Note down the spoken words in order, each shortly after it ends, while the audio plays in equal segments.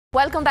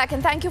Welcome back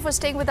and thank you for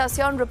staying with us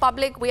here on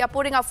Republic. We are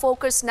putting our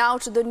focus now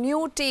to the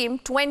new team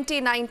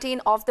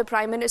 2019 of the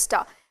Prime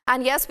Minister.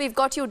 And yes, we've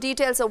got you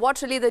details of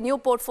what really the new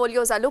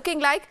portfolios are looking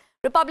like.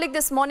 Republic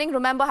this morning,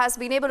 remember, has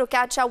been able to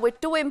catch up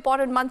with two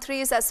important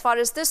mantris as far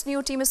as this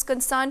new team is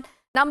concerned.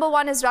 Number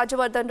one is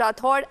Rajyavardhan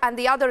Rathore and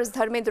the other is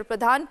Dharmendra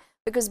Pradhan,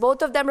 because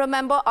both of them,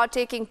 remember, are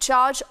taking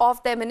charge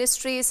of their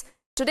ministries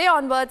today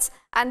onwards.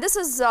 And this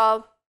is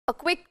a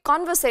quick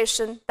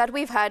conversation that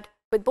we've had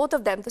with both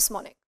of them this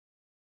morning.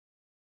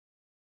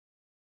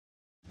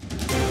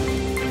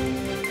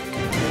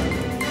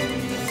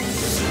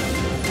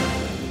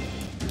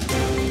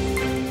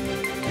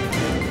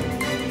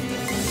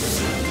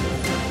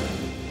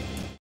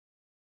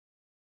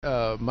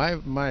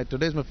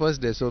 Today is my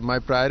first day, so my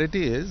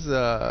priority is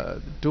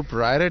to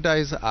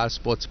prioritize our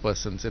sports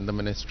persons in the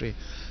ministry.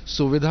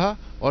 सुविधा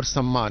और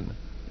सम्मान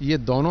ये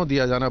दोनों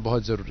दिया जाना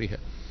बहुत ज़रूरी है.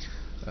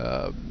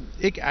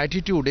 एक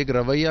attitude, एक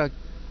रवैया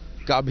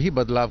का भी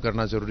बदलाव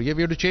करना जरूरी है.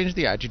 We have to change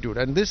the attitude,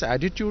 and this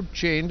attitude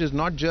change is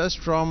not just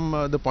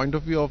from the point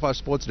of view of our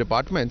sports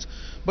departments,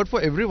 but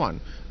for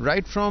everyone,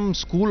 right from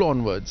school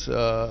onwards.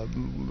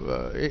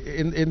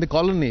 In the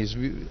colonies,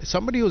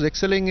 somebody who's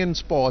excelling in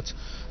sports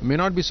may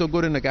not be so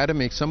good in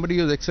academics. Somebody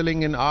who's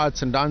excelling in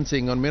arts and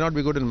dancing, or may not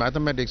be good in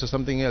mathematics or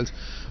something else.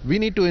 We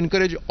need to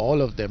encourage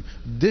all of them.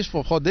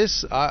 For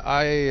this,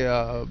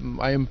 I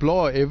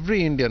implore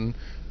every Indian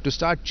to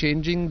start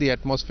changing the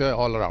atmosphere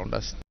all around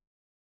us.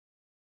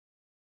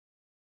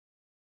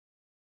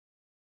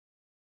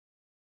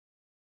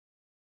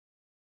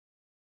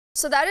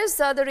 So that is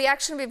the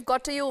reaction we've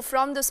got to you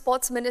from the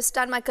sports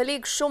minister. And my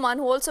colleague Shuman,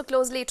 who also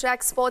closely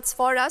tracks sports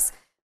for us,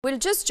 will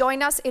just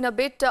join us in a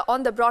bit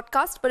on the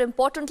broadcast. But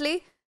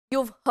importantly,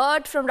 you've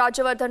heard from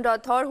Rajyavardhan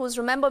Rathore, who's,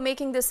 remember,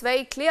 making this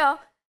very clear.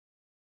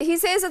 He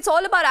says it's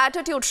all about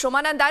attitude,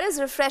 Shuman, and that is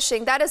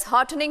refreshing. That is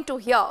heartening to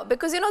hear,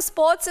 because, you know,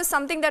 sports is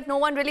something that no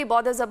one really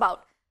bothers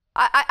about.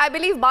 I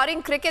believe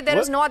barring cricket, there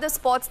is no other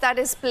sports that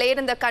is played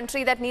in the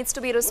country that needs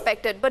to be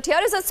respected. But here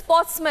is a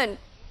sportsman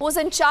who's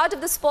in charge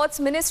of the sports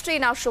ministry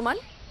now, Shuman.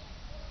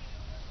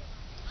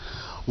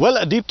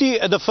 Well,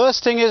 Deepti, the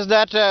first thing is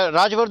that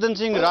Rajyavardhan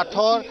Singh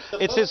Rathore,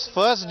 it's his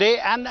first day,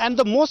 and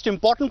the most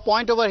important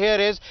point over here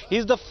is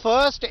he's the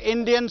first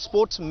Indian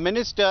sports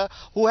minister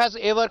who has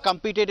ever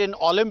competed in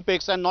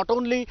Olympics, and not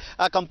only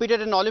competed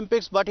in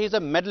Olympics, but he's a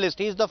medalist.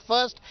 He's the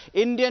first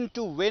Indian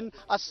to win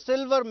a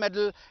silver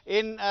medal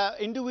in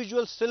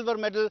individual silver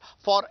medal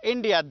for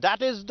India.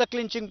 That is the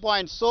clinching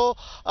point. So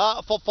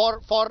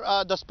for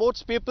the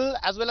sports people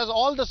as well as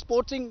all the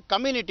sporting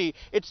community,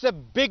 it's a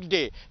big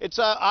day. It's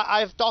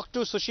I've talked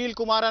to Sushil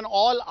Kumar and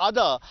all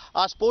other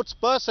sports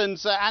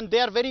persons, and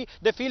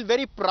they feel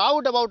very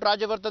proud about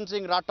Rajyavardhan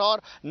Singh Rathore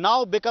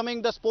now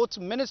becoming the sports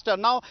minister.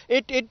 Now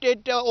it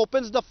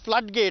opens the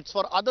floodgates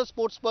for other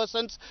sports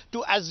persons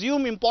to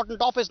assume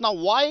important office. Now,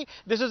 why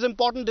this is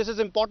important? This is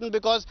important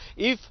because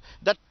if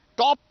the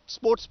top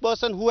sports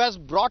person who has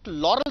brought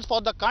laurels for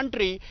the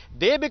country,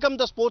 they become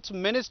the sports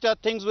minister,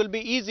 things will be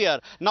easier.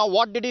 Now,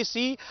 what did he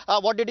see?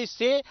 What did he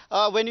say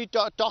when he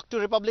talked to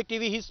Republic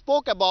TV? He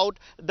spoke about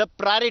the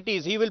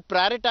priorities. He will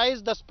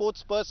prioritize the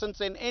sports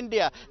persons in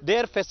India,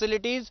 their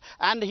facilities,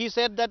 and he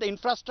said that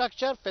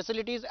infrastructure,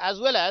 facilities as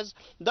well as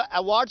the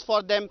awards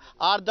for them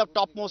are the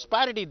topmost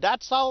priority.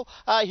 That's how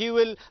he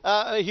will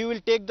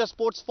take the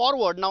sports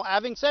forward. Now,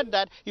 having said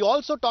that, he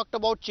also talked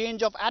about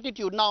change of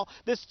attitude. Now,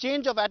 this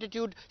change of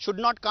attitude should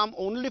not come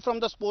only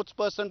from the sports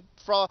person,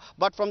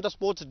 but from the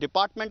sports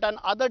department and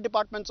other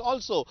departments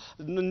also.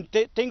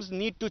 Things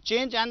need to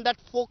change, and that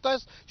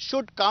focus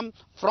should come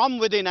from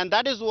within, and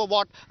that is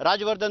what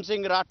Rajyavardhan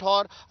Singh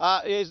Rathore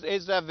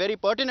is very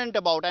pertinent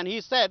about. And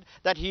he said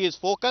that he is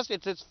focused.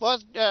 It's his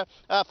first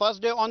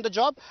day on the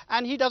job,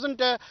 and he doesn't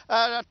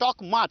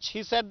talk much.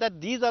 He said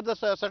that these are the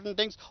certain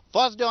things.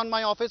 First day on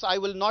my office, I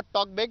will not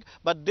talk big,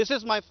 but this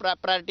is my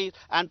priorities,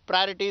 and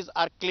priorities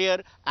are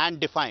clear and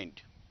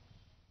defined.